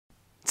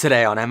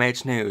Today on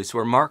MH News,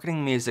 we're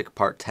marketing music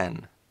part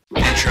 10.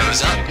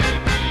 Intro's up.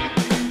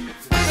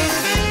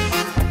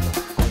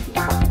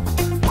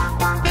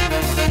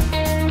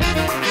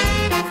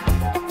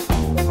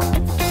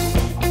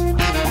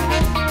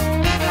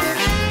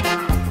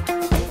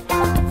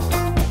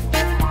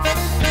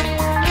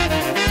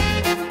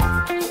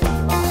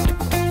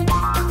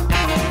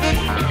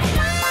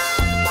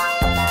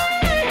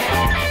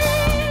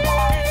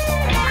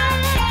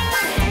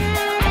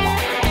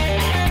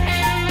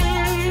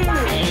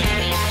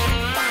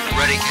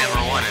 Ready,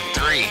 camera one in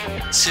 3,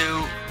 2,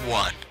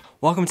 1.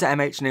 Welcome to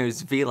MH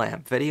News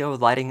VLAMP, video,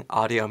 lighting,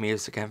 audio,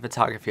 music, and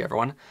photography,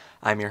 everyone.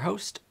 I'm your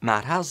host,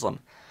 Matt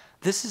Haslam.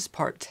 This is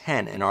part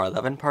 10 in our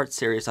 11-part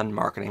series on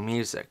marketing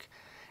music.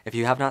 If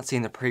you have not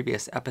seen the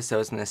previous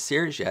episodes in this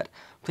series yet,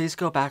 please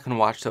go back and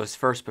watch those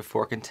first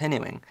before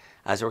continuing,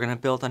 as we're going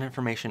to build on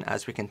information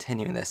as we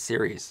continue in this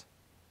series.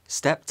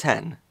 Step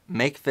 10.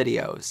 Make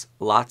videos.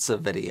 Lots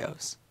of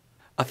videos.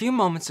 A few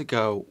moments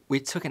ago, we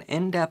took an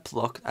in-depth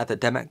look at the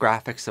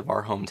demographics of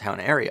our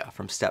hometown area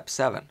from Step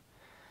 7.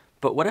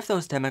 But what if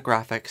those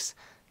demographics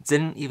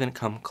didn't even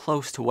come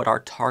close to what our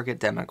target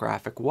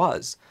demographic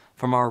was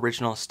from our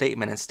original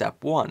statement in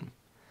Step 1?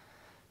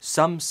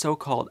 Some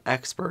so-called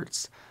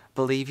experts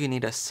believe you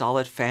need a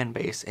solid fan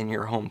base in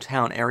your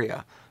hometown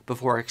area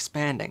before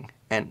expanding,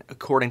 and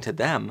according to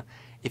them,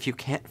 if you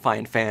can't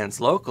find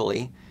fans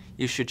locally,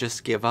 you should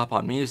just give up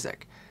on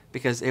music,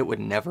 because it would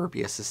never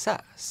be a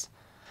success.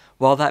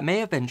 While that may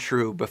have been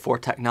true before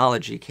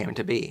technology came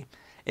to be,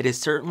 it is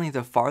certainly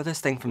the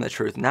farthest thing from the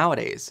truth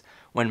nowadays,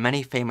 when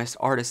many famous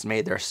artists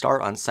made their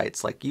start on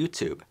sites like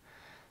YouTube.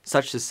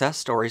 Such success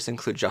stories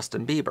include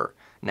Justin Bieber.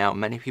 Now,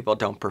 many people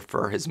don't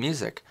prefer his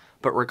music,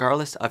 but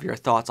regardless of your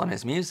thoughts on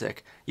his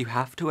music, you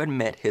have to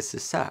admit his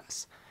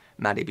success.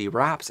 Matty B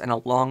raps, and a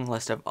long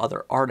list of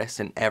other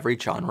artists in every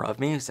genre of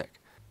music.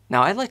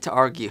 Now, I'd like to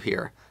argue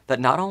here that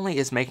not only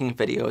is making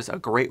videos a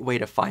great way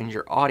to find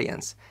your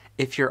audience,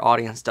 if your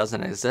audience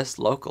doesn't exist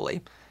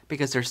locally,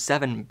 because there's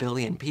 7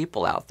 billion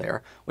people out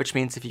there, which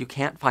means if you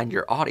can't find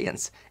your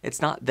audience, it's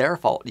not their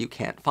fault you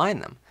can't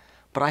find them.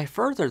 But I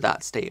further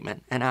that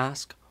statement and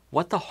ask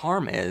what the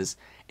harm is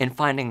in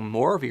finding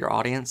more of your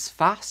audience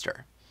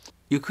faster.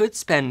 You could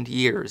spend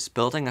years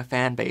building a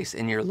fan base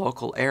in your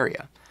local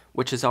area,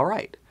 which is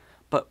alright,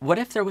 but what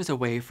if there was a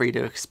way for you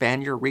to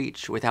expand your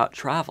reach without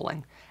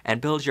traveling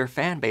and build your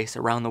fan base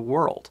around the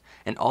world,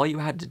 and all you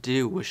had to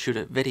do was shoot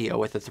a video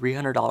with a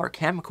 $300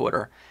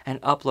 camcorder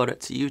and upload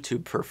it to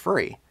YouTube for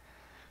free?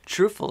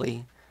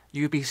 Truthfully,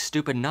 you'd be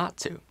stupid not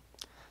to.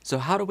 So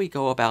how do we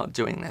go about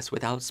doing this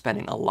without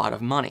spending a lot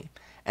of money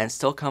and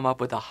still come up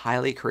with a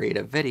highly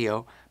creative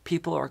video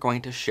people are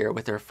going to share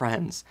with their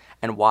friends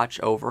and watch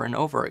over and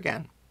over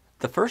again?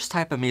 The first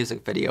type of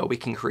music video we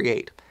can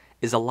create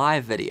is a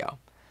live video.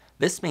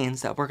 This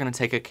means that we're going to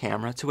take a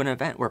camera to an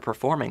event we're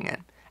performing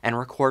in and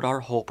record our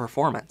whole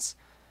performance.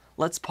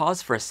 Let's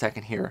pause for a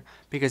second here,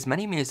 because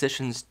many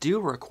musicians do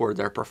record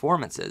their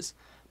performances,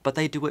 but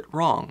they do it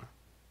wrong.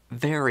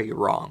 Very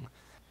wrong.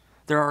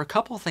 There are a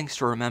couple things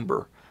to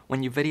remember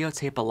when you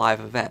videotape a live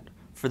event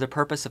for the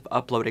purpose of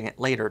uploading it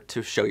later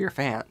to show your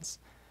fans.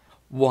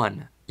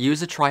 1.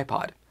 Use a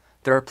tripod.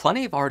 There are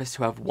plenty of artists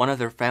who have one of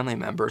their family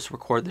members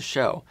record the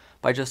show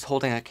by just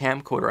holding a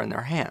camcorder in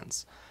their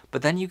hands,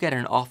 but then you get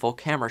an awful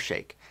camera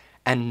shake,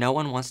 and no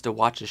one wants to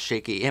watch a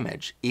shaky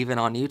image, even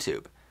on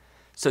YouTube.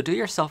 So do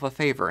yourself a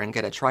favor and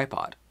get a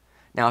tripod.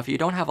 Now, if you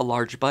don't have a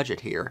large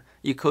budget here,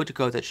 you could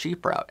go the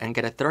cheap route and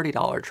get a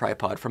 $30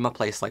 tripod from a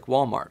place like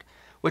Walmart,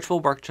 which will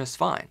work just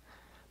fine.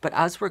 But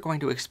as we're going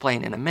to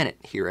explain in a minute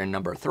here in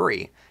number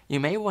 3, you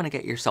may want to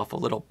get yourself a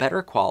little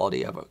better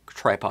quality of a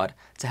tripod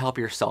to help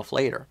yourself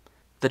later.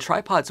 The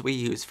tripods we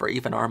use for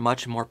even our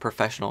much more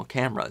professional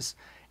cameras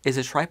is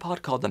a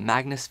tripod called the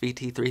Magnus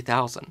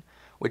VT3000,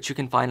 which you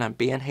can find on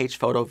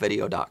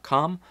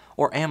bnhphotovideo.com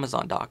or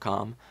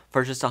amazon.com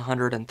for just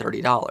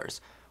 $130,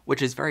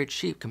 which is very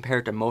cheap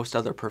compared to most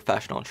other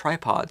professional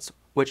tripods,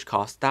 which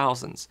cost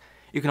thousands.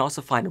 You can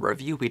also find a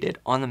review we did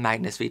on the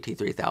Magnus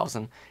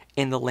VT3000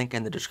 in the link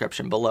in the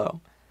description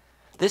below.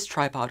 This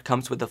tripod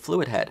comes with a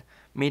fluid head,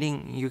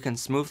 meaning you can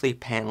smoothly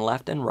pan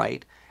left and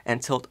right and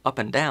tilt up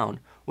and down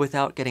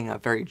without getting a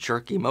very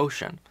jerky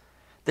motion.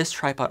 This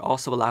tripod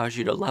also allows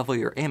you to level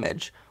your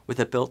image with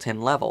a built-in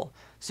level,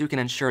 so you can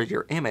ensure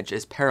your image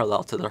is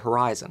parallel to the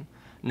horizon.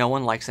 No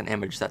one likes an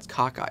image that's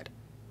cockeyed.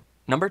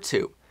 Number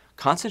 2.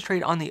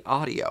 Concentrate on the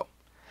audio.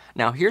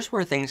 Now here's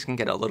where things can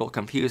get a little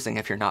confusing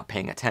if you're not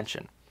paying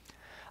attention.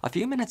 A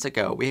few minutes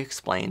ago, we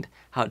explained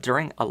how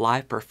during a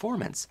live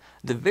performance,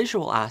 the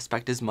visual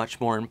aspect is much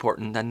more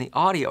important than the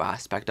audio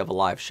aspect of a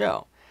live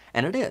show,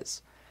 and it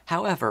is.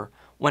 However,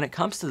 when it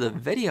comes to the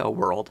video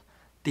world,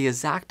 the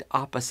exact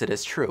opposite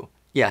is true.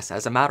 Yes,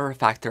 as a matter of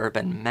fact, there have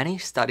been many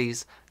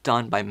studies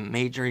done by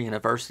major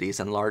universities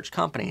and large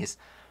companies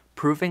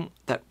proving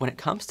that when it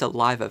comes to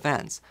live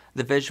events,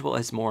 the visual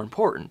is more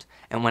important,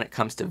 and when it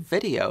comes to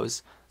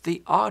videos,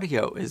 the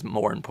audio is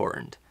more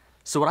important.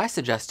 So what I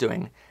suggest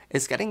doing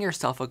is getting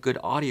yourself a good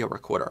audio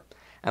recorder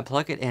and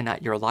plug it in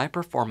at your live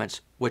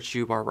performance which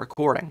you are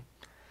recording.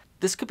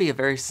 This could be a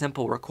very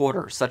simple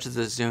recorder such as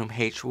a Zoom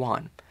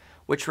H1,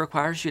 which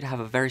requires you to have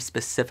a very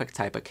specific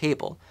type of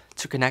cable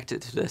to connect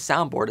it to the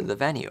soundboard of the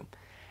venue,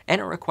 and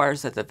it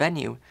requires that the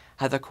venue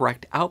have the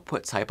correct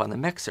output type on the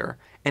mixer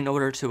in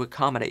order to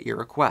accommodate your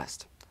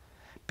request.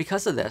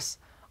 Because of this,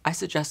 I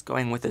suggest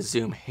going with a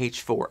Zoom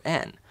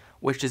H4n,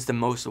 which is the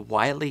most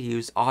widely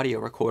used audio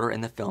recorder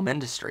in the film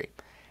industry,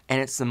 and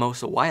it's the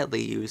most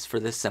widely used for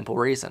this simple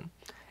reason.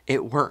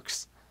 It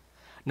works.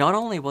 Not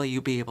only will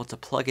you be able to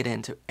plug it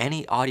into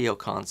any audio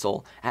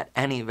console at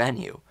any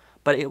venue,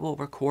 but it will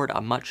record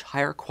a much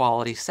higher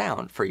quality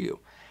sound for you.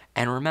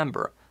 And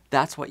remember,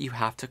 that's what you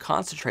have to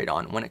concentrate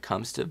on when it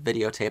comes to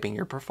videotaping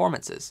your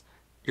performances,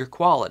 your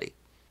quality.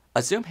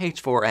 A Zoom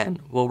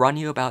H4n will run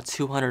you about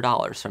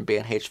 $200 from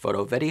B&H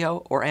Photo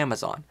Video or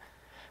Amazon,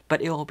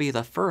 but it will be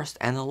the first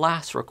and the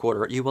last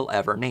recorder you will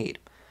ever need.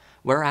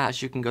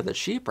 Whereas you can go the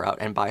cheap route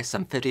and buy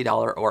some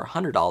 $50 or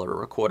 $100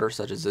 recorder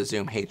such as the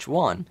Zoom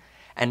H1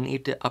 and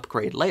need to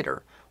upgrade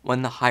later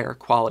when the higher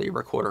quality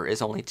recorder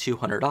is only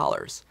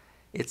 $200.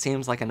 It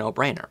seems like a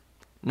no-brainer.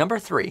 Number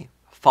 3,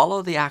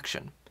 follow the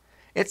action.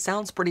 It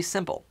sounds pretty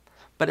simple,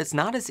 but it's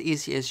not as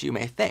easy as you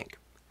may think.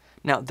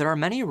 Now, there are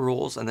many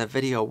rules in the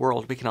video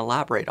world we can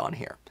elaborate on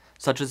here,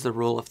 such as the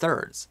rule of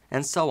thirds,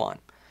 and so on.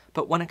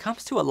 But when it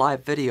comes to a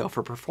live video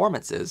for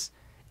performances,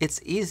 it's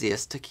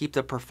easiest to keep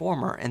the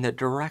performer in the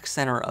direct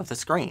center of the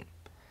screen.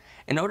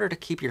 In order to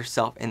keep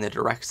yourself in the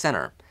direct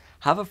center,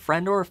 have a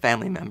friend or a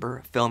family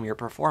member film your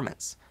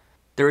performance.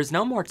 There is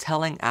no more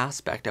telling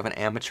aspect of an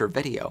amateur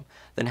video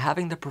than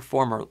having the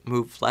performer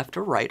move left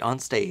or right on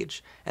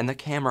stage and the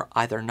camera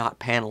either not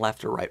pan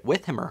left or right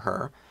with him or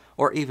her,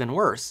 or even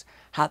worse,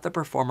 have the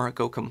performer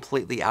go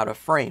completely out of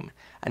frame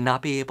and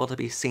not be able to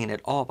be seen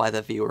at all by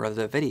the viewer of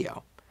the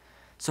video.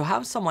 So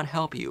have someone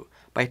help you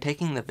by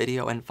taking the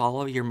video and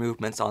follow your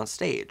movements on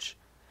stage.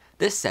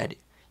 This said,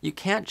 you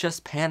can't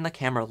just pan the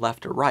camera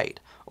left or right,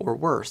 or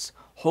worse,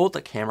 hold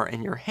the camera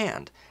in your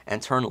hand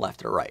and turn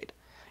left or right.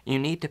 You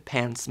need to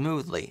pan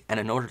smoothly, and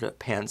in order to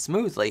pan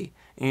smoothly,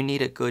 you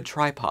need a good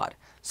tripod,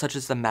 such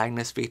as the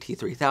Magnus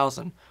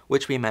VT3000,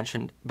 which we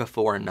mentioned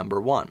before in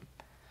number 1.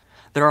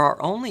 There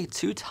are only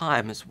 2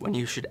 times when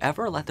you should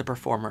ever let the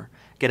performer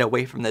get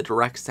away from the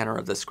direct center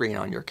of the screen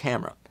on your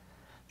camera.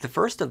 The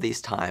first of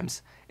these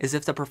times is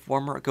if the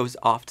performer goes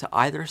off to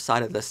either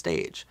side of the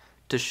stage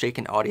to shake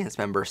an audience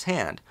member's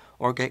hand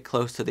or get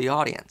close to the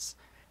audience.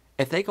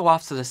 If they go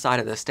off to the side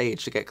of the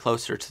stage to get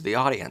closer to the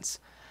audience,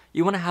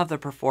 you want to have the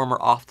performer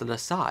off to the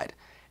side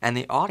and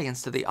the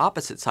audience to the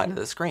opposite side of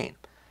the screen.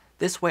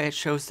 This way it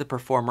shows the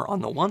performer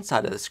on the one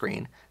side of the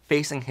screen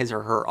facing his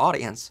or her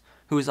audience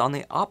who is on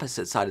the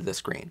opposite side of the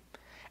screen.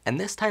 And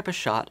this type of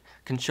shot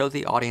can show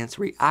the audience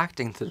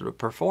reacting to the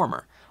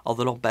performer a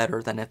little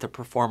better than if the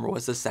performer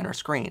was the center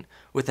screen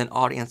with an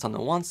audience on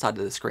the one side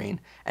of the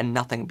screen and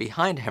nothing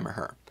behind him or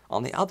her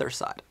on the other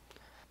side.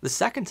 The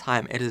second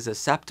time it is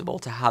acceptable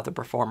to have the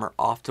performer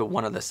off to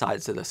one of the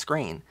sides of the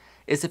screen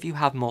is if you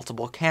have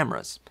multiple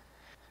cameras.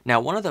 Now,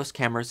 one of those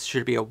cameras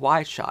should be a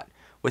wide shot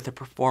with the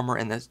performer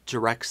in the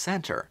direct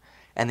center,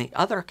 and the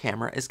other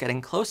camera is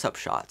getting close-up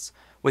shots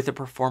with the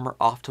performer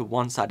off to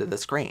one side of the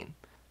screen.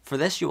 For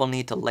this, you will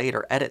need to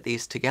later edit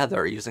these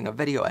together using a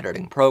video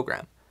editing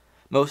program.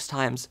 Most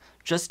times,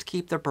 just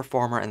keep the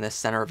performer in the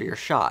center of your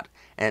shot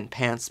and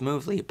pan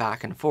smoothly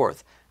back and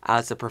forth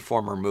as the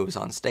performer moves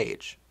on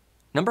stage.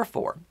 Number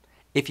 4,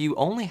 if you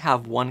only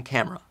have one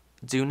camera,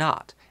 do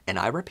not, and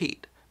I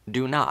repeat,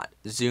 do not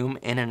zoom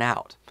in and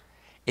out.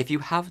 If you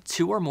have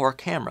 2 or more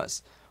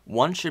cameras,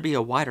 one should be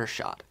a wider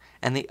shot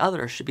and the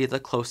other should be the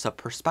close-up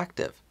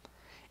perspective.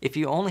 If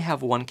you only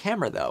have one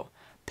camera though,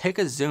 pick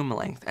a zoom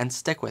length and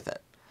stick with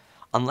it.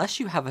 Unless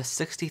you have a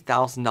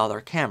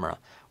 $60,000 camera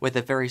with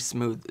a very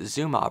smooth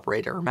zoom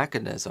operator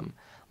mechanism,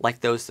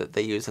 like those that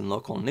they use in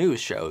local news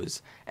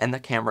shows and the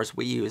cameras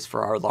we use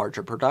for our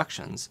larger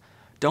productions,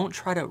 don't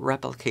try to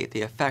replicate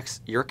the effects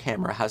your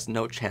camera has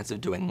no chance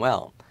of doing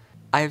well.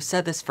 I have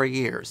said this for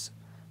years.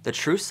 The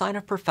true sign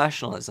of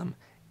professionalism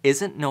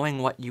isn't knowing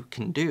what you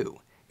can do,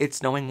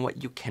 it's knowing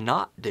what you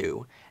cannot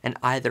do and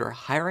either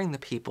hiring the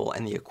people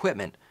and the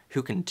equipment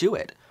who can do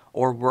it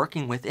or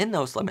working within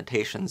those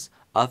limitations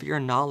of your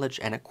knowledge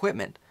and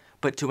equipment,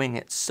 but doing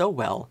it so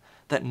well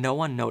that no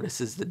one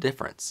notices the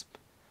difference.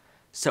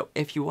 So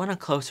if you want a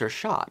closer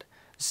shot,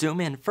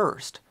 zoom in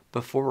first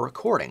before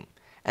recording,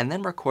 and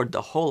then record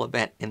the whole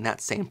event in that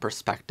same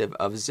perspective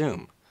of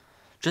zoom.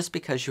 Just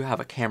because you have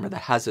a camera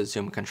that has a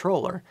zoom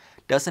controller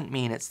doesn't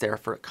mean it's there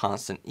for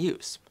constant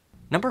use.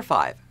 Number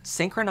 5,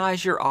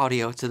 synchronize your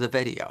audio to the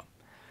video.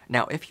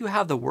 Now, if you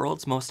have the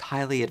world's most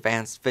highly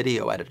advanced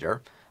video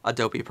editor,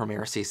 Adobe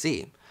Premiere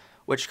CC,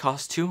 which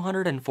costs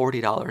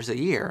 $240 a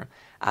year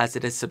as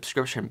it is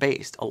subscription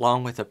based,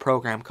 along with a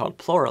program called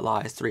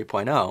Pluralize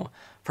 3.0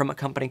 from a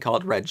company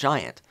called Red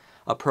Giant,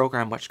 a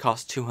program which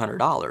costs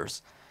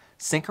 $200,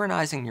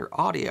 synchronizing your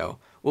audio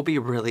will be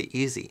really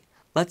easy.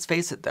 Let's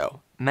face it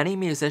though, many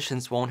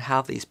musicians won't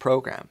have these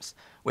programs,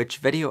 which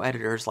video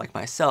editors like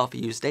myself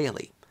use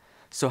daily.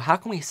 So how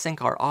can we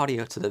sync our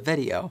audio to the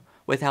video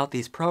without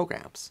these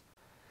programs?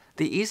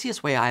 The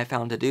easiest way I have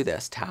found to do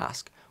this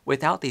task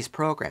without these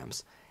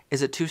programs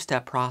is a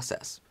two-step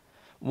process.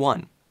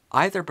 1.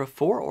 Either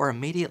before or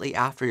immediately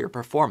after your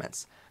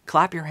performance,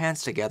 clap your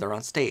hands together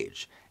on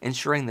stage,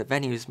 ensuring the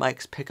venue's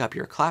mics pick up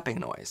your clapping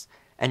noise,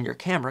 and your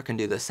camera can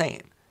do the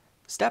same.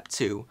 Step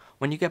 2.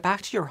 When you get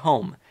back to your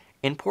home,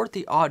 import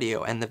the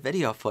audio and the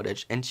video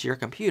footage into your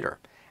computer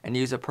and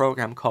use a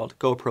program called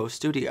GoPro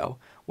Studio,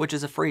 which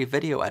is a free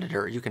video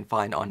editor you can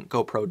find on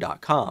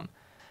GoPro.com.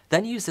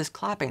 Then use this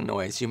clapping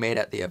noise you made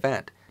at the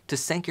event to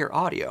sync your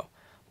audio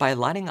by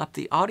lining up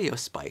the audio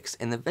spikes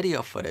in the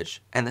video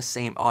footage and the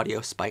same audio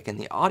spike in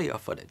the audio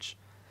footage.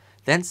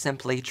 Then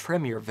simply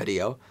trim your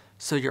video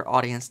so your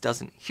audience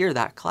doesn't hear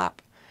that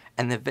clap,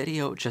 and the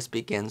video just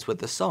begins with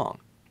the song.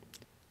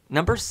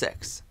 Number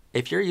 6.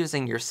 If you're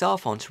using your cell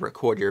phone to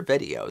record your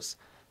videos,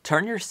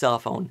 turn your cell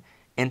phone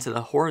into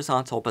the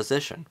horizontal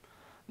position.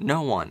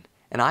 No one,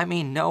 and I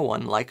mean no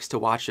one, likes to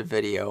watch a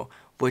video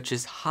which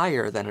is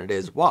higher than it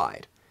is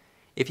wide.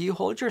 If you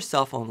hold your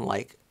cell phone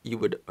like you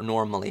would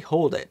normally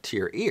hold it to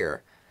your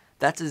ear,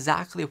 that's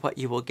exactly what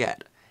you will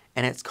get,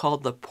 and it's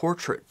called the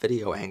portrait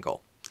video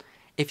angle.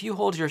 If you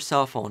hold your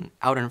cell phone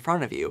out in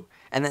front of you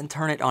and then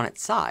turn it on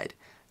its side,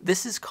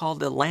 this is called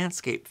the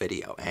landscape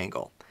video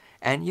angle,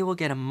 and you will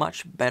get a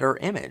much better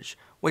image,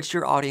 which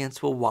your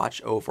audience will watch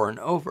over and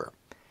over.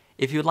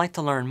 If you'd like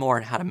to learn more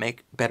on how to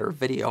make better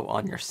video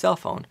on your cell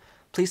phone,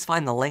 please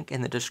find the link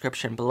in the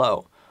description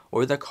below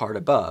or the card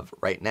above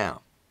right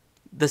now.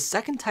 The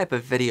second type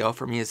of video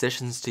for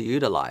musicians to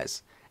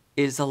utilize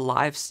is a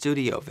live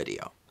studio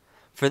video.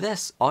 For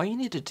this, all you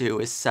need to do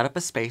is set up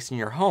a space in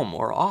your home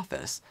or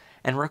office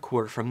and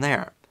record from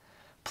there.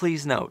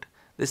 Please note,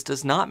 this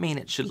does not mean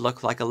it should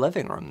look like a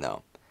living room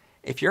though.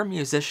 If you're a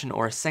musician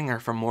or a singer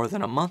for more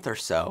than a month or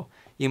so,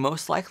 you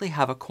most likely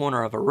have a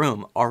corner of a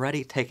room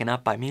already taken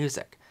up by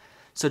music.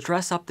 So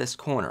dress up this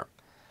corner.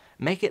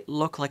 Make it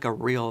look like a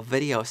real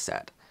video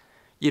set.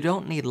 You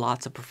don't need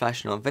lots of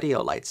professional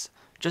video lights,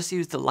 just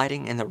use the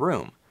lighting in the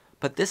room,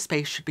 but this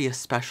space should be a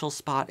special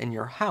spot in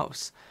your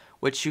house,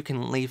 which you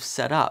can leave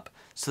set up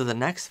so the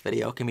next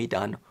video can be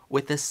done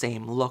with the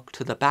same look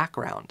to the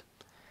background.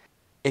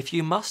 If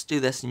you must do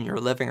this in your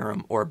living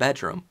room or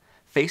bedroom,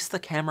 face the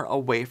camera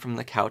away from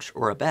the couch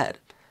or a bed.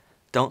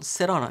 Don't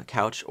sit on a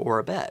couch or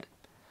a bed.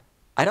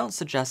 I don't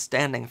suggest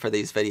standing for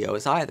these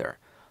videos either,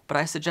 but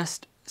I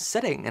suggest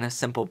sitting in a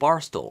simple bar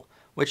stool,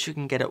 which you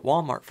can get at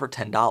Walmart for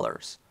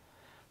 $10.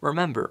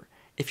 Remember,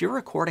 if you're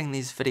recording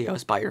these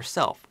videos by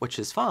yourself, which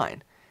is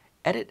fine,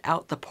 edit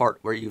out the part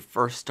where you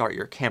first start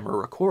your camera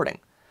recording.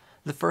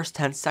 The first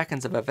 10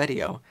 seconds of a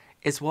video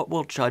is what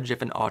will judge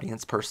if an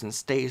audience person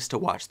stays to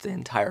watch the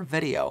entire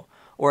video,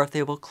 or if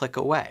they will click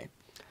away.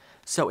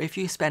 So if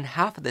you spend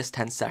half of this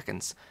 10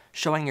 seconds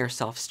showing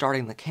yourself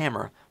starting the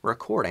camera,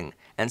 recording,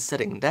 and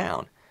sitting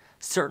down,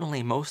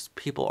 certainly most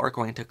people are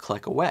going to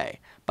click away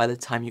by the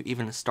time you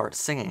even start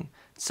singing.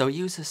 So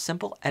use a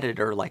simple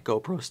editor like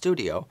GoPro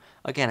Studio,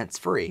 again it's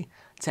free,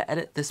 to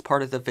edit this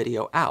part of the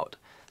video out,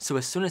 so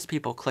as soon as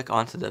people click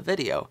onto the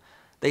video,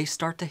 they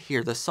start to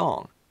hear the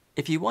song.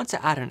 If you want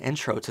to add an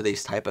intro to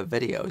these type of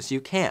videos,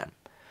 you can.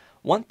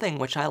 One thing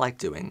which I like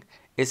doing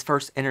is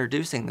first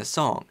introducing the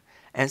song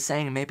and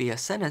saying maybe a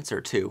sentence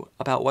or two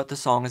about what the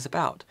song is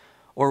about,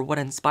 or what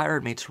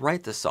inspired me to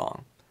write the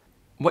song.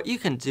 What you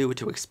can do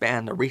to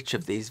expand the reach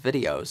of these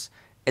videos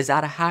is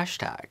add a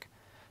hashtag.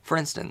 For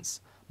instance,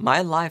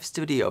 my live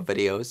studio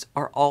videos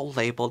are all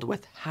labeled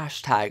with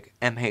hashtag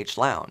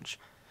 #MHLounge,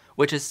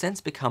 which has since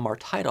become our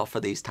title for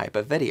these type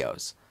of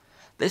videos.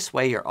 This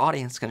way your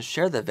audience can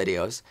share the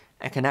videos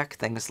and connect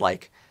things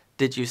like,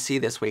 did you see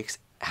this week's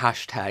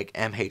hashtag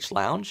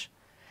 #MHLounge?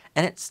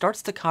 And it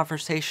starts the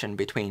conversation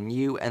between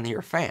you and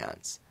your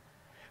fans.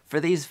 For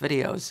these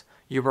videos,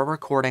 you are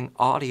recording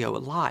audio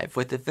live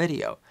with the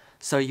video,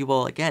 so you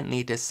will again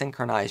need to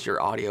synchronize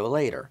your audio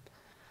later.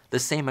 The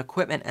same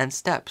equipment and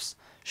steps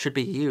should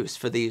be used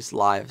for these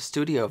live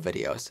studio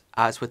videos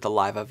as with the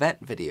live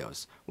event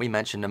videos we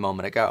mentioned a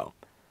moment ago.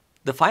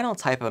 The final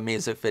type of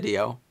music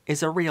video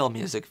is a real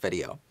music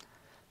video.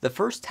 The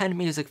first 10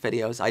 music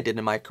videos I did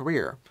in my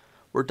career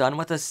were done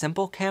with a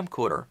simple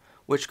camcorder,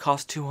 which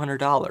cost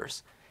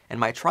 $200, and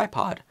my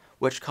tripod,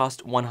 which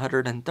cost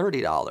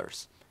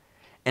 $130.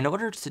 In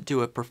order to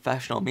do a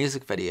professional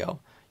music video,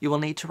 you will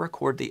need to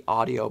record the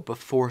audio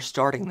before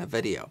starting the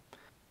video.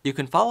 You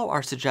can follow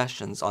our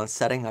suggestions on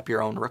setting up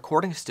your own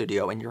recording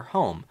studio in your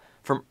home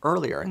from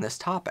earlier in this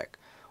topic,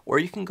 or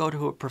you can go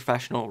to a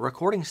professional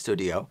recording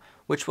studio,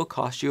 which will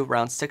cost you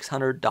around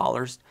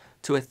 $600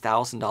 to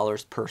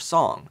 $1,000 per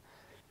song.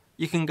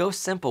 You can go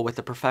simple with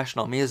a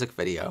professional music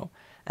video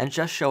and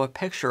just show a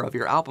picture of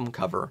your album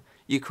cover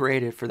you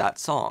created for that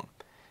song,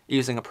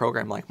 using a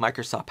program like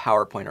Microsoft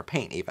PowerPoint or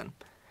Paint even,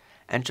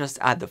 and just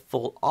add the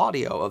full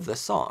audio of the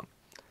song.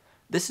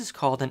 This is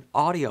called an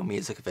audio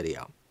music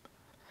video.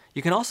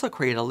 You can also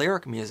create a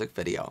lyric music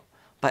video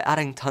by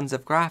adding tons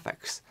of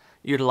graphics,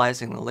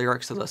 utilizing the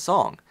lyrics of the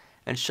song,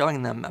 and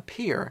showing them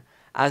appear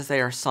as they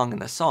are sung in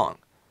the song.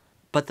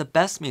 But the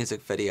best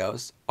music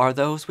videos are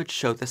those which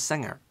show the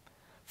singer.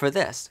 For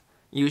this,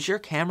 use your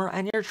camera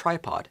and your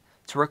tripod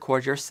to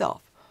record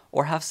yourself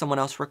or have someone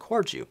else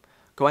record you,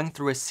 going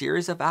through a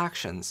series of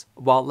actions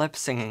while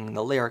lip-singing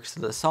the lyrics to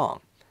the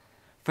song.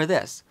 For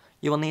this,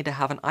 you will need to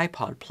have an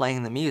iPod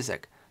playing the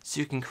music so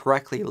you can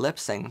correctly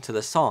lip-sing to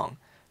the song,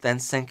 then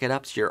sync it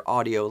up to your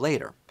audio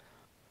later.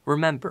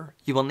 Remember,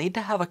 you will need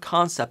to have a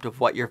concept of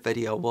what your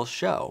video will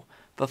show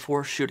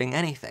before shooting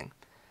anything.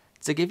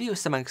 To give you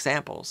some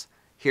examples,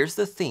 here's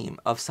the theme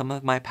of some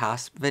of my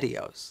past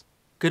videos.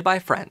 Goodbye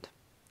Friend.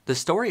 The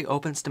story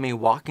opens to me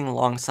walking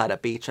alongside a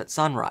beach at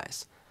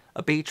sunrise,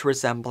 a beach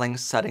resembling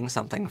setting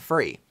something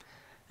free,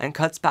 and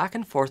cuts back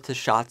and forth to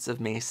shots of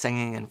me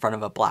singing in front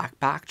of a black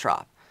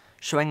backdrop,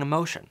 showing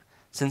emotion,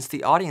 since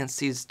the audience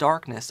sees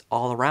darkness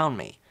all around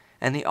me,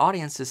 and the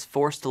audience is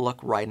forced to look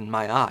right in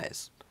my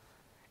eyes.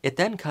 It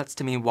then cuts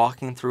to me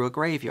walking through a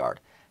graveyard,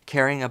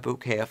 carrying a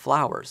bouquet of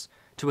flowers,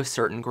 to a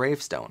certain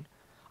gravestone.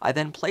 I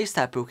then place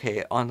that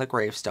bouquet on the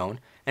gravestone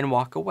and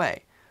walk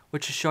away,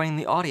 which is showing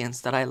the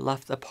audience that I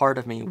left a part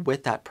of me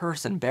with that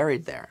person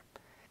buried there.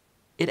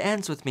 It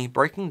ends with me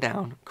breaking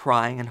down,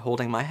 crying, and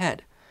holding my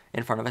head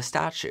in front of a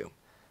statue.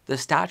 The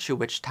statue,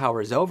 which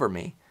towers over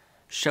me,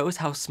 shows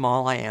how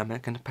small I am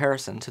in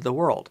comparison to the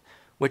world,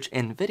 which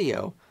in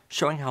video,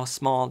 showing how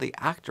small the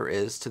actor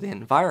is to the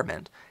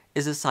environment,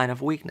 is a sign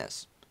of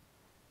weakness.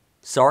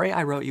 Sorry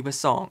I Wrote You a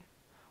Song.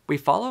 We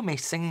follow me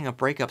singing a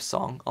breakup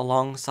song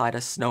alongside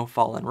a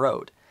snow-fallen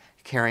road,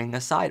 carrying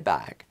a side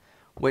bag,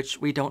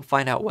 which we don't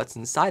find out what's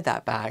inside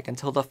that bag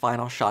until the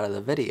final shot of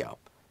the video.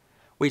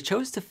 We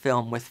chose to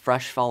film with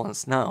fresh fallen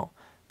snow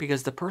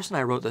because the person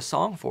I wrote the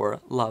song for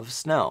loves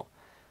snow.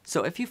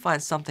 So if you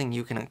find something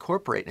you can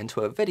incorporate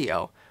into a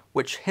video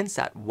which hints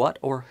at what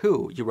or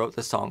who you wrote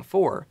the song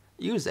for,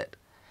 use it.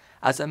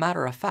 As a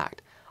matter of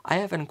fact, I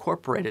have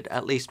incorporated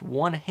at least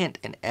one hint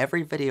in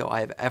every video I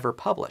have ever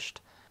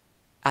published.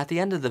 At the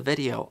end of the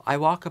video, I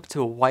walk up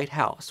to a white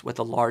house with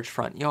a large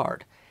front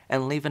yard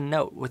and leave a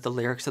note with the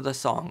lyrics of the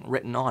song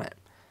written on it.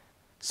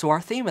 So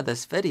our theme of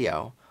this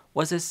video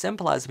was as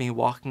simple as me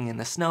walking in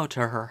the snow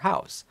to her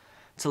house,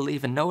 to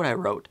leave a note I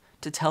wrote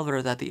to tell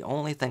her that the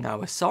only thing I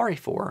was sorry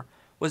for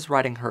was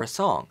writing her a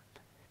song.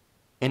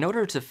 In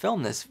order to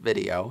film this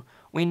video,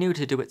 we knew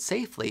to do it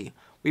safely,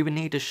 we would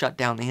need to shut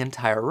down the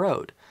entire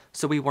road,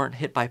 so we weren't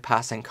hit by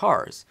passing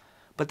cars,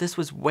 but this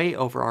was way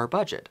over our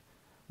budget.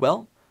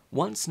 Well,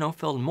 one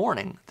snow-filled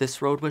morning,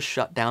 this road was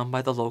shut down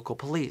by the local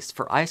police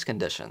for ice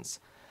conditions,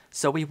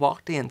 so we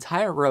walked the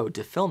entire road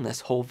to film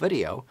this whole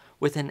video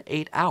within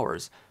 8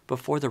 hours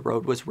before the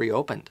road was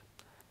reopened.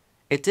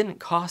 It didn't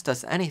cost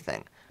us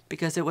anything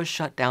because it was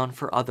shut down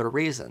for other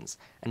reasons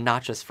and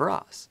not just for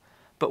us,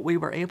 but we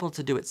were able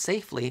to do it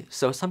safely,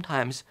 so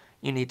sometimes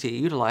you need to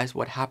utilize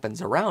what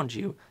happens around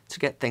you to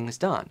get things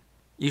done.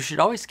 You should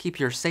always keep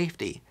your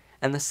safety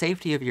and the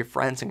safety of your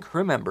friends and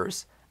crew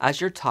members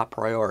as your top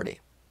priority.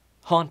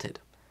 Haunted.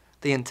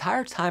 The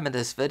entire time of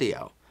this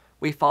video,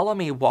 we follow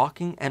me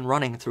walking and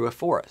running through a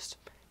forest.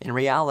 In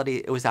reality,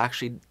 it was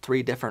actually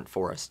 3 different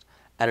forests,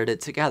 edited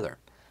together,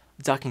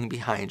 ducking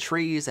behind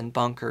trees and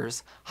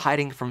bunkers,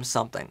 hiding from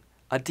something,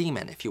 a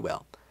demon if you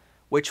will,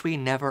 which we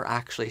never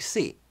actually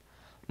see.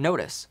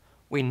 Notice,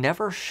 we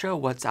never show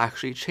what's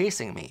actually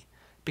chasing me,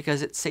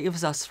 because it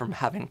saves us from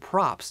having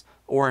props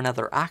or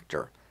another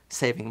actor,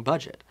 saving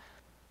budget.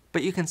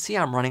 But you can see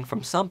I'm running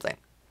from something.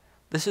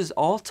 This is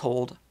all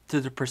told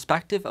through the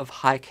perspective of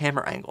high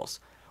camera angles,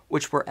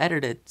 which were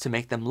edited to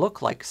make them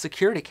look like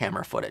security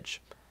camera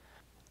footage.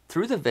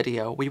 Through the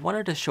video, we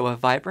wanted to show a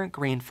vibrant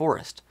green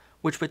forest,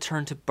 which would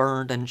turn to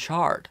burned and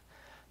charred,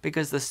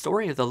 because the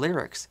story of the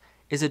lyrics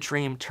is a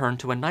dream turned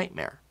to a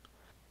nightmare.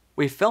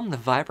 We filmed the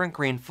vibrant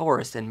green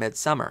forest in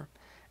midsummer,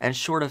 and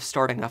short of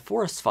starting a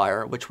forest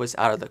fire, which was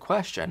out of the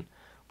question,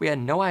 we had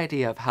no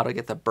idea of how to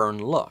get the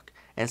burned look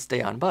and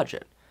stay on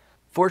budget.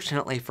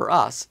 Fortunately for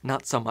us,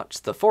 not so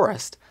much the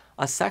forest,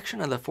 a section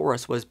of the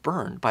forest was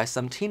burned by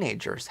some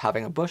teenagers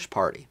having a bush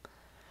party.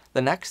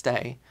 The next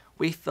day,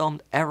 we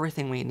filmed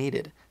everything we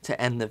needed to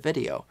end the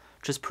video,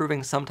 just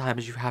proving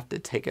sometimes you have to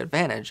take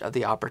advantage of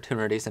the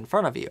opportunities in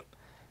front of you.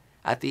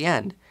 At the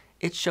end,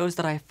 it shows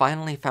that I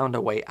finally found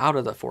a way out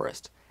of the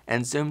forest,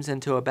 and zooms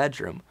into a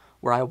bedroom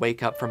where I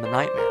wake up from a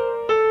nightmare.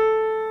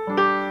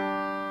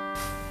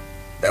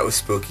 That was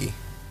spooky.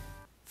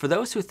 For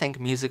those who think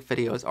music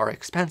videos are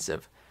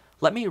expensive,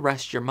 let me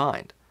rest your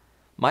mind.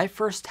 My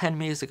first 10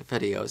 music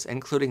videos,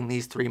 including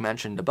these 3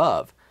 mentioned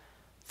above,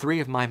 3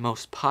 of my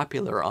most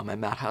popular on my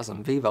Matt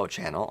Haslam Vivo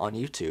channel on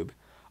YouTube,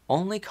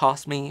 only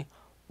cost me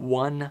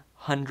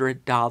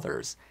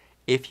 $100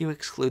 if you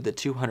exclude the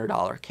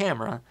 $200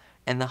 camera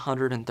and the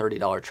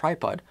 $130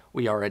 tripod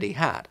we already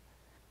had.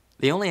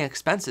 The only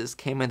expenses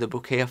came in the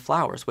bouquet of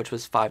flowers, which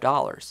was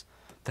 $5,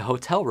 the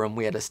hotel room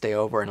we had to stay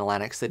over in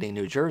Atlantic City,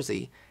 New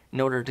Jersey, in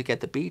order to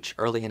get the beach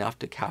early enough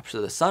to capture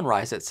the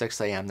sunrise at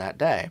 6 a.m. that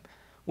day,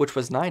 which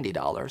was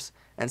 $90,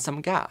 and some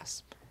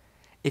gas.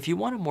 If you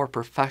want a more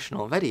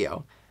professional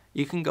video,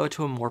 you can go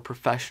to a more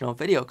professional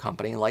video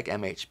company like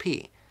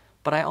MHP,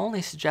 but I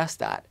only suggest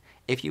that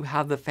if you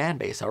have the fan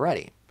base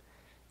already.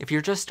 If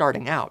you're just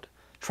starting out,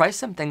 try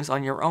some things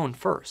on your own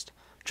first,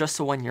 just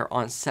so when you're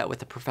on set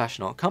with a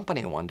professional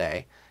company one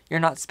day, you're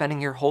not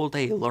spending your whole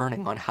day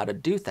learning on how to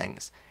do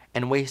things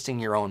and wasting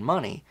your own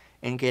money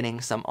and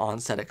getting some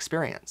on-set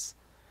experience.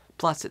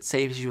 Plus, it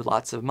saves you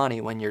lots of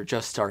money when you're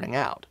just starting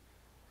out.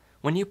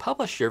 When you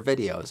publish your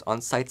videos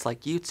on sites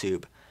like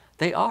YouTube,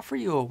 they offer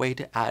you a way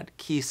to add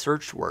key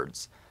search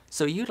words,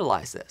 so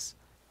utilize this.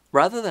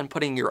 Rather than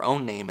putting your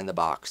own name in the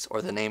box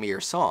or the name of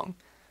your song,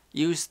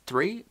 use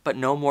 3 but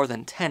no more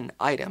than 10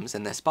 items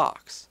in this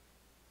box.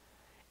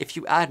 If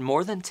you add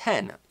more than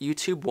 10,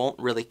 YouTube won't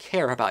really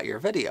care about your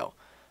video,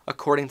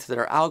 according to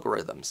their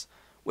algorithms,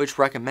 which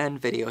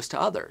recommend videos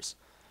to others.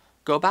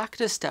 Go back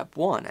to step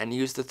 1 and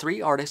use the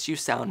 3 artists you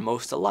sound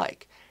most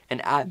alike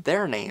and add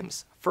their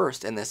names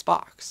first in this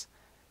box.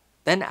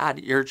 Then add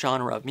your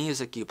genre of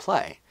music you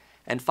play,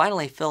 and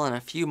finally fill in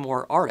a few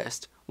more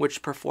artists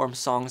which perform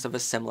songs of a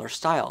similar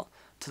style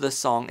to the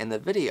song in the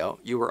video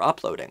you were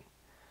uploading.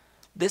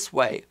 This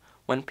way,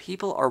 when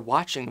people are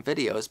watching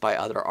videos by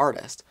other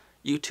artists,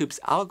 YouTube's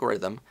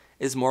algorithm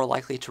is more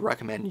likely to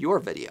recommend your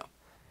video.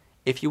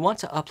 If you want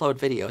to upload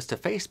videos to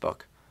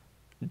Facebook,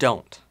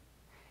 don't.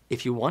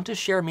 If you want to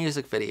share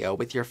music video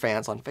with your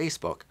fans on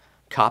Facebook,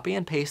 copy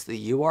and paste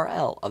the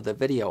URL of the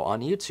video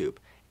on YouTube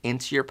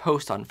into your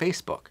post on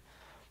Facebook.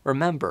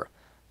 Remember,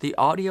 the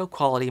audio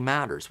quality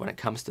matters when it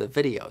comes to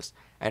videos,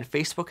 and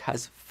Facebook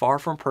has far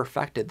from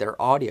perfected their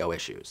audio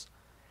issues.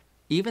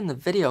 Even the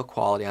video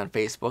quality on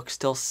Facebook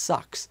still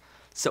sucks,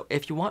 so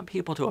if you want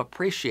people to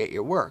appreciate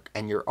your work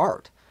and your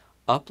art,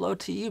 upload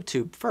to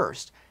YouTube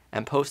first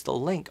and post the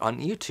link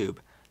on YouTube.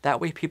 That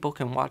way people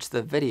can watch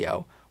the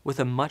video with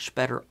a much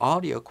better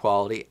audio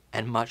quality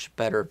and much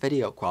better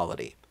video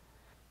quality.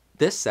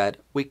 This said,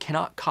 we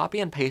cannot copy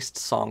and paste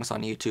songs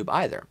on YouTube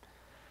either.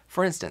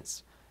 For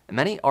instance,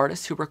 many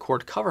artists who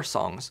record cover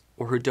songs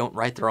or who don't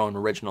write their own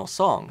original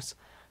songs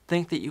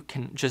think that you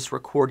can just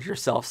record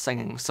yourself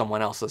singing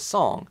someone else's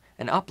song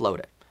and upload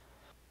it.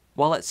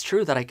 While it's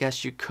true that I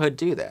guess you could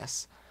do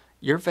this,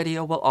 your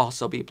video will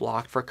also be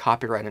blocked for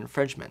copyright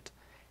infringement,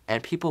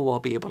 and people will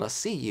be able to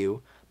see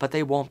you, but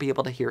they won't be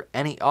able to hear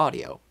any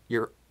audio.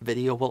 Your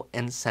video will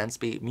in a sense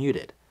be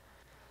muted.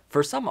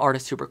 For some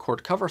artists who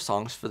record cover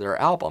songs for their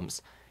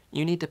albums,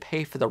 you need to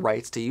pay for the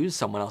rights to use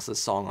someone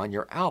else's song on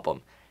your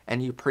album,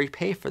 and you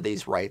prepay for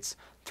these rights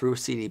through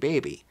CD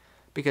Baby,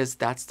 because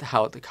that's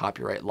how the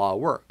copyright law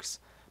works.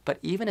 But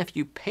even if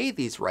you pay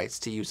these rights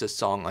to use a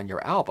song on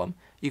your album,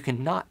 you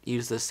cannot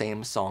use the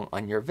same song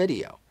on your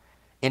video.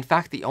 In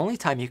fact, the only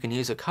time you can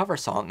use a cover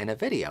song in a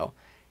video,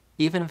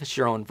 even if it's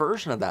your own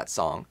version of that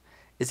song,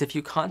 is if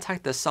you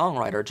contact the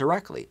songwriter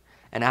directly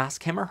and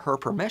ask him or her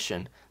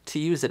permission to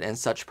use it in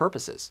such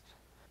purposes.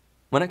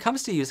 When it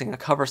comes to using a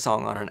cover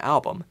song on an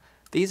album,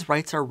 these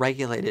rights are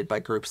regulated by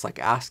groups like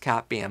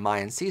ASCAP,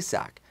 BMI, and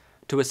CSAC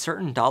to a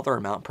certain dollar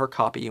amount per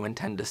copy you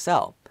intend to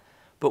sell.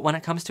 But when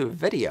it comes to a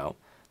video,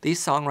 these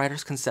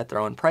songwriters can set their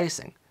own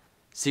pricing.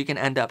 So you can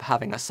end up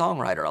having a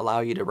songwriter allow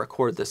you to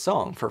record the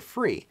song for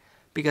free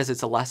because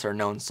it's a lesser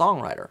known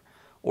songwriter,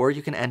 or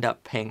you can end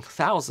up paying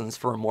thousands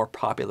for a more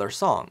popular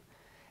song.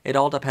 It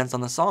all depends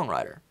on the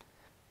songwriter.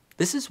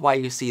 This is why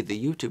you see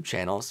the YouTube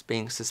channels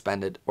being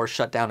suspended or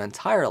shut down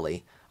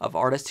entirely of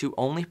artists who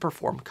only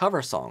perform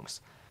cover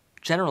songs.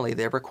 Generally,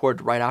 they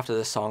record right after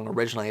the song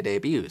originally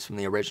debuts from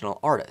the original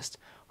artist,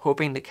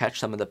 hoping to catch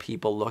some of the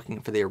people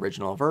looking for the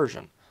original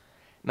version.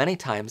 Many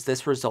times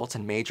this results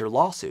in major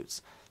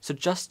lawsuits, so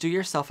just do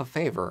yourself a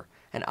favor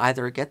and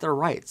either get their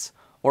rights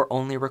or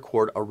only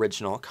record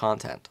original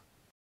content.